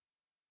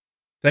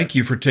Thank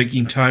you for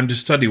taking time to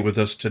study with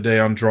us today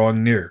on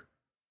Drawing Near.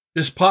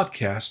 This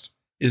podcast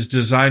is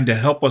designed to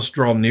help us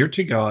draw near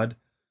to God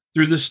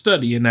through the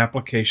study and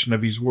application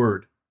of His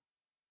Word.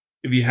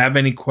 If you have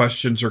any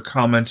questions or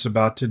comments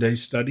about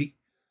today's study,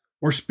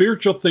 or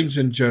spiritual things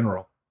in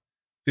general,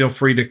 feel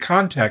free to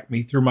contact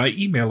me through my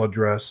email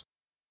address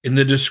in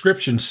the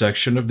description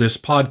section of this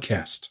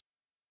podcast.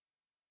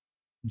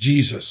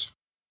 Jesus.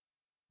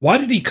 Why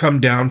did He come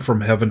down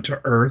from heaven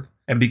to earth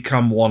and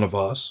become one of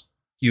us,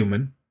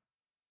 human?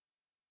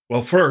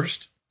 Well,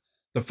 first,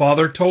 the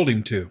Father told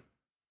Him to.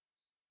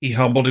 He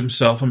humbled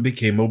Himself and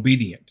became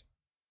obedient.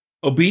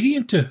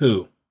 Obedient to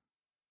who?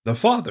 The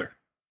Father.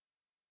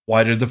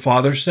 Why did the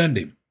Father send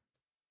Him?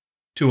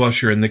 To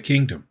usher in the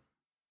kingdom.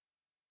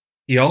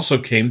 He also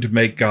came to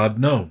make God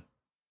known.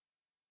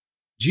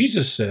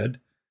 Jesus said,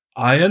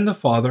 "I and the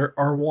Father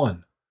are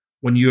one.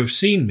 When you have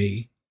seen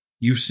me,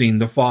 you've seen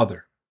the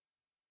Father."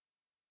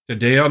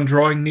 Today on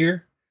Drawing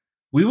Near,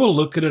 we will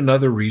look at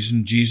another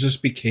reason Jesus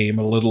became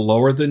a little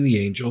lower than the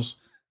angels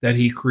that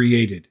He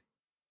created.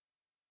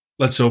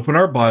 Let's open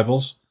our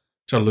Bibles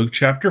to Luke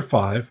chapter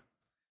 5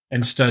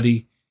 and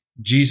study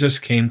Jesus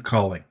Came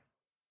Calling.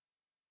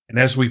 And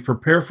as we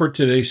prepare for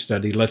today's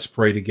study, let's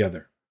pray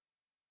together.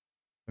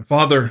 And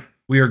Father,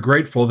 we are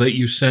grateful that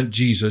You sent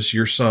Jesus,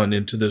 Your Son,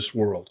 into this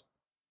world,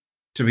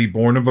 to be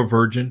born of a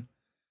virgin,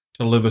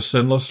 to live a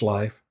sinless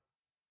life,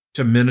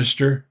 to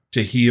minister,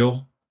 to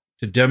heal,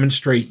 to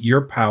demonstrate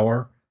Your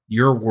power,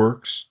 Your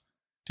works,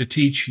 to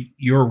teach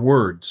Your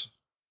words,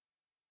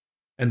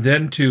 and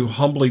then to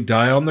humbly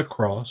die on the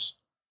cross,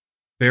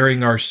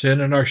 bearing our sin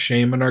and our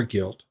shame and our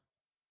guilt,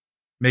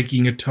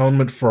 making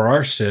atonement for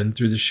our sin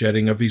through the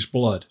shedding of His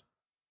blood.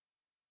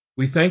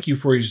 We thank You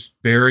for His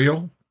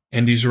burial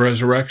and His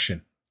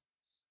resurrection,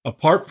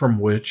 apart from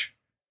which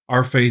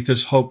our faith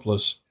is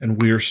hopeless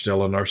and we are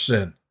still in our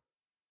sin.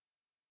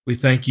 We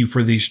thank You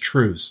for these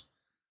truths,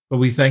 but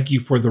we thank You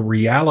for the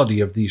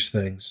reality of these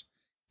things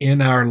in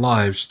our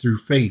lives through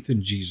faith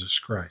in Jesus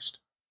Christ.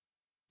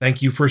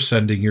 Thank You for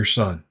sending Your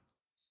Son.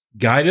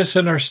 Guide us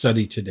in our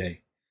study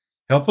today.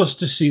 Help us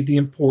to see the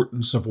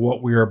importance of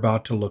what we are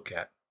about to look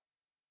at.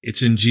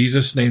 It's in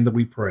Jesus' name that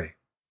we pray.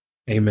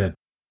 Amen.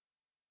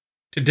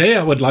 Today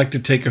I would like to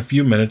take a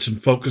few minutes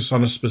and focus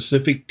on a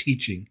specific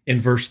teaching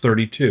in verse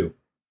 32.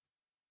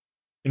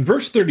 In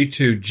verse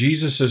 32,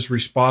 Jesus is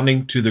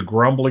responding to the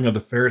grumbling of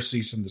the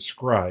Pharisees and the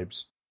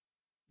scribes,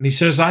 and He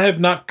says, "I have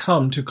not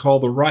come to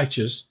call the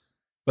righteous,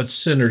 but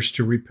sinners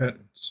to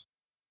repentance."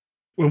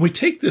 When we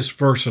take this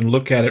verse and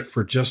look at it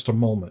for just a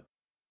moment,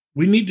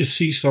 we need to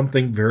see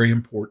something very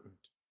important.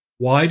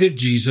 Why did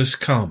Jesus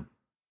come?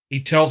 He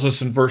tells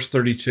us in verse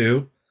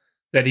 32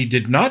 that He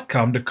did not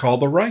come to call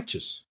the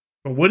righteous.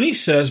 But when He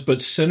says,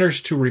 "but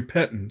sinners to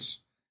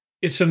repentance,"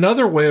 it's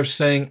another way of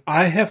saying,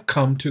 I have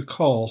come to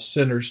call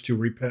sinners to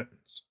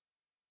repentance.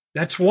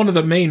 That's one of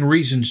the main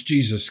reasons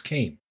Jesus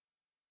came.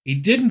 He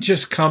didn't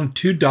just come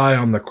to die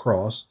on the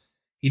cross.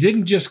 He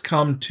didn't just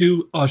come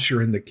to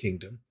usher in the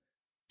kingdom,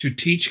 to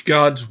teach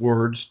God's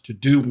words, to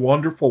do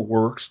wonderful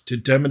works, to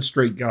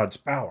demonstrate God's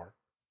power.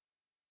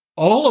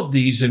 All of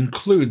these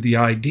include the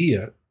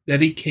idea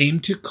that He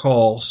came to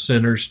call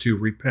sinners to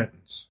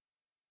repentance.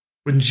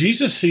 When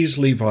Jesus sees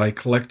Levi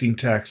collecting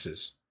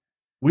taxes,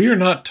 we are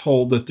not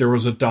told that there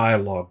was a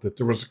dialogue, that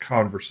there was a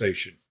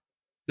conversation.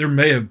 There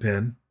may have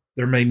been,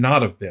 there may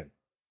not have been.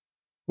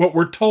 What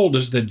we're told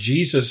is that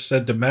Jesus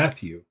said to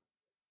Matthew,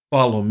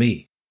 "Follow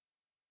me."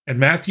 And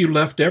Matthew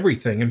left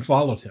everything and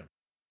followed Him.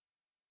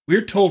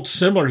 We're told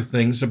similar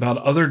things about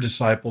other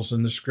disciples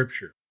in the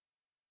Scripture.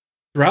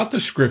 Throughout the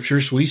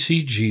Scriptures, we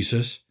see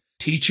Jesus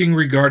teaching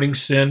regarding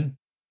sin,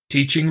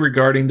 teaching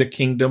regarding the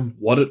kingdom,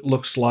 what it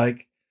looks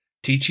like,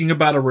 teaching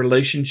about a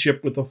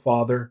relationship with the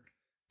Father,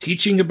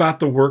 teaching about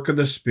the work of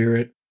the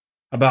Spirit,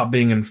 about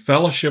being in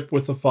fellowship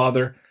with the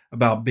Father,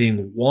 about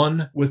being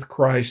one with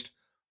Christ.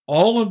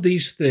 All of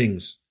these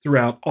things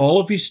throughout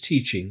all of His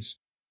teachings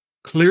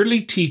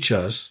clearly teach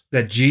us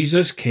that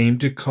Jesus came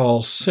to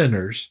call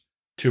sinners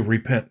to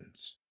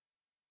repentance.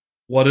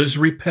 What is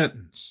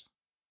repentance?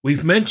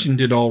 We've mentioned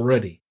it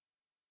already.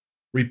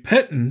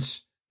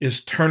 Repentance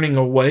is turning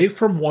away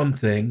from one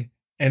thing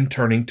and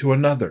turning to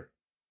another.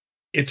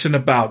 It's an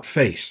about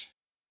face.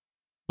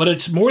 But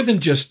it's more than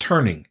just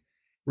turning.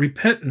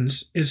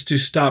 Repentance is to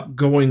stop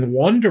going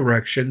one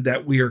direction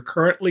that we are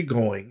currently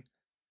going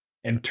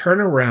and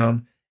turn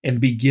around and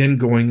begin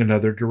going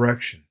another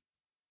direction.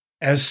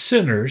 As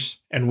sinners,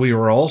 and we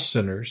are all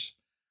sinners,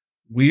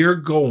 we are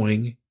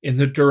going in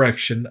the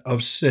direction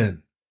of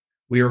sin.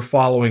 We are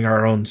following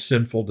our own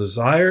sinful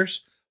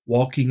desires,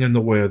 walking in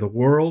the way of the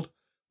world.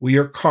 We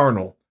are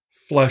carnal,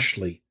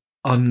 fleshly,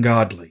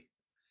 ungodly.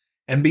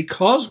 And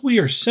because we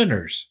are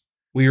sinners,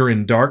 we are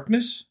in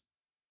darkness,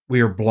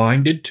 we are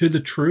blinded to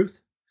the truth,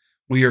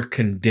 we are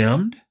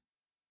condemned,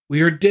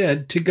 we are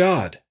dead to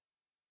God.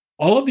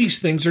 All of these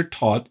things are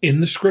taught in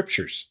the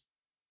Scriptures.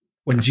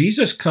 When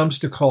Jesus comes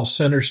to call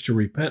sinners to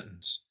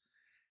repentance,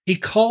 He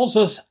calls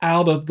us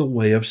out of the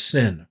way of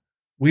sin.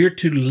 We are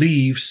to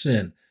leave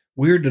sin.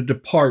 We are to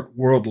depart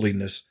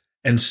worldliness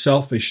and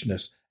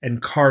selfishness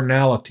and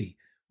carnality.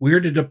 We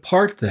are to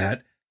depart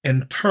that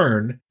and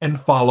turn and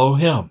follow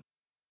him.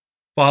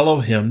 Follow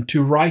him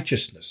to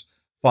righteousness.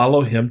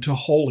 Follow him to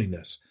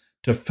holiness,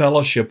 to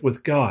fellowship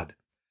with God,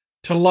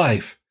 to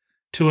life,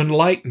 to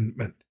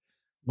enlightenment.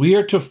 We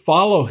are to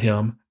follow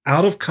him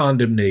out of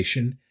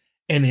condemnation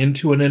and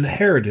into an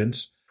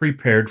inheritance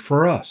prepared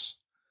for us.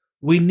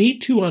 We need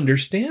to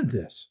understand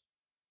this.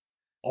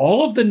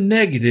 All of the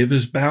negative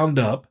is bound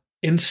up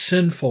in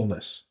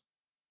sinfulness.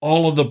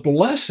 All of the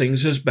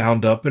blessings is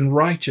bound up in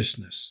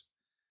righteousness.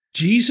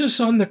 Jesus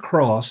on the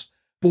cross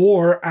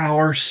bore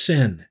our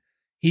sin.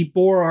 He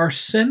bore our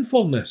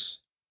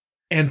sinfulness.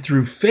 And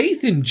through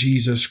faith in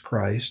Jesus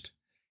Christ,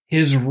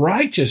 his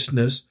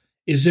righteousness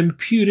is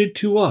imputed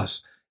to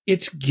us.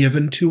 It's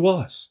given to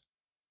us.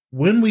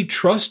 When we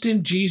trust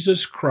in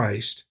Jesus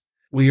Christ,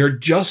 we are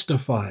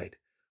justified.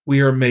 We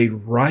are made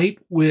right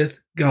with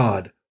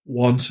God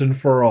once and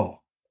for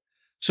all.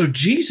 So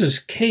Jesus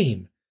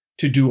came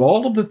to do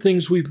all of the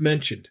things we've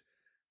mentioned,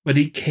 but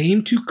he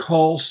came to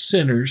call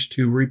sinners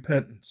to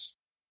repentance.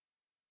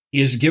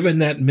 He has given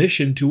that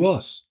mission to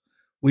us.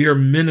 We are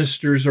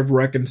ministers of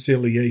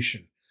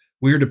reconciliation.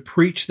 We are to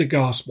preach the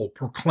gospel,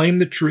 proclaim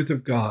the truth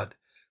of God,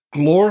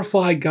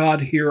 glorify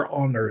God here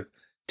on earth,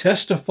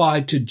 testify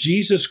to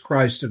Jesus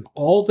Christ and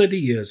all that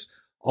he is,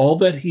 all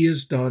that he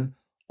has done,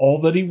 all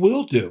that he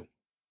will do.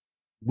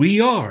 We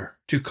are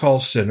to call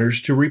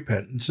sinners to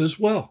repentance as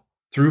well,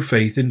 through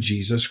faith in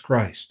Jesus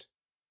Christ.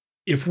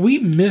 If we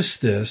miss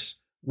this,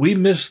 we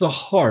miss the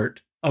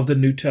heart of the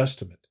New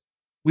Testament.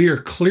 We are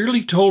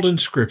clearly told in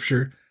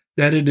Scripture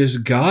that it is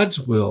God's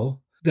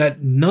will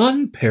that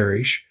none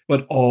perish,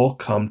 but all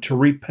come to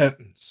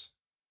repentance.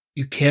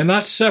 You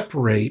cannot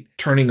separate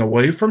turning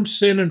away from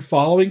sin and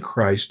following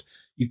Christ.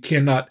 You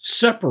cannot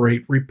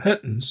separate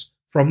repentance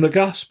from the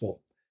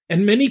gospel.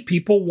 And many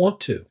people want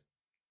to.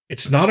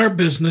 It's not our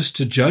business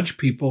to judge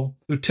people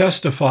who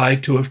testify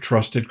to have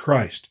trusted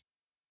Christ.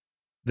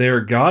 They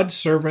are God's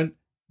servant.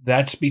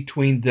 That's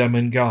between them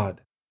and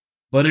God.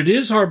 But it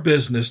is our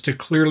business to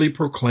clearly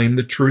proclaim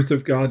the truth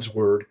of God's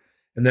word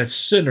and that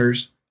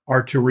sinners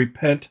are to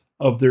repent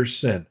of their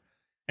sin.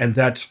 And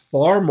that's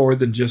far more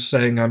than just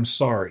saying, I'm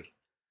sorry.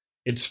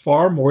 It's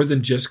far more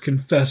than just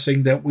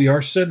confessing that we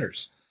are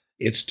sinners.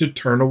 It's to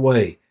turn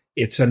away.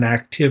 It's an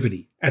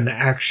activity, an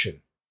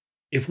action.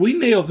 If we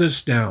nail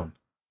this down,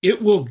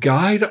 it will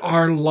guide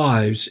our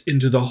lives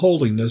into the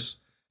holiness,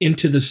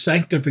 into the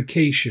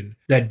sanctification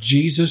that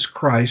Jesus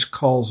Christ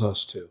calls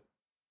us to.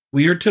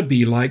 We are to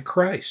be like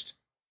Christ.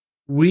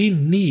 We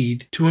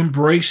need to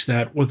embrace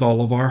that with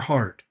all of our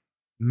heart.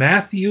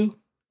 Matthew,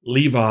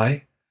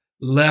 Levi,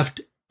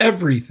 left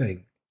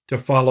everything to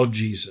follow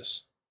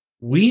Jesus.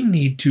 We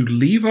need to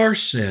leave our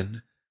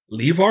sin,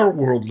 leave our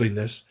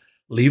worldliness,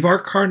 leave our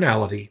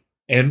carnality,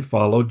 and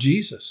follow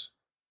Jesus.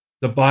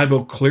 The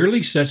Bible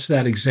clearly sets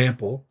that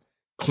example,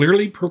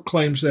 clearly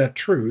proclaims that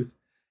truth,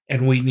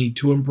 and we need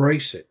to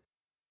embrace it.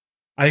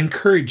 I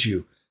encourage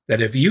you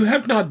that if you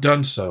have not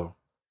done so,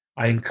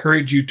 I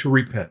encourage you to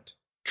repent.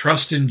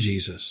 Trust in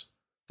Jesus.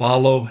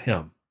 Follow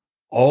him,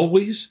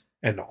 always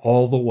and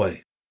all the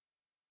way.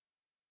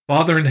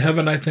 Father in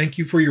heaven, I thank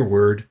you for your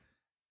word.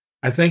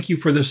 I thank you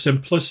for the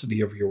simplicity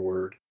of your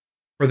word,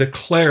 for the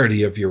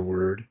clarity of your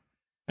word.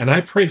 And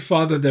I pray,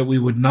 Father, that we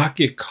would not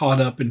get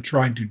caught up in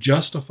trying to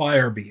justify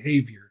our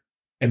behavior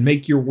and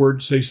make your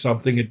word say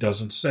something it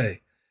doesn't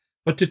say,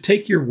 but to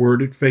take your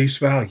word at face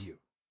value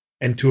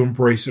and to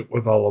embrace it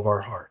with all of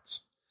our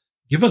hearts.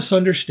 Give us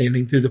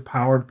understanding through the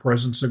power and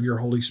presence of your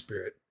Holy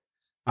Spirit.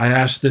 I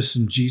ask this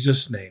in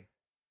Jesus' name.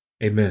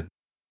 Amen.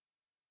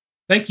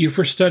 Thank you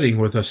for studying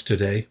with us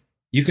today.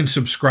 You can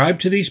subscribe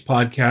to these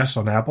podcasts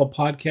on Apple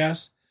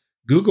Podcasts,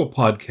 Google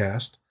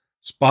Podcasts,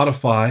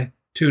 Spotify,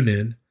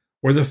 TuneIn,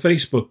 or the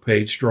Facebook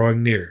page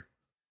Drawing Near.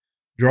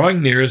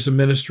 Drawing Near is a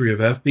ministry of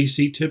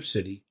FBC Tip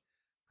City,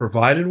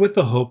 provided with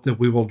the hope that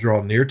we will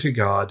draw near to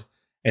God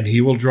and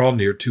he will draw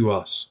near to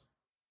us.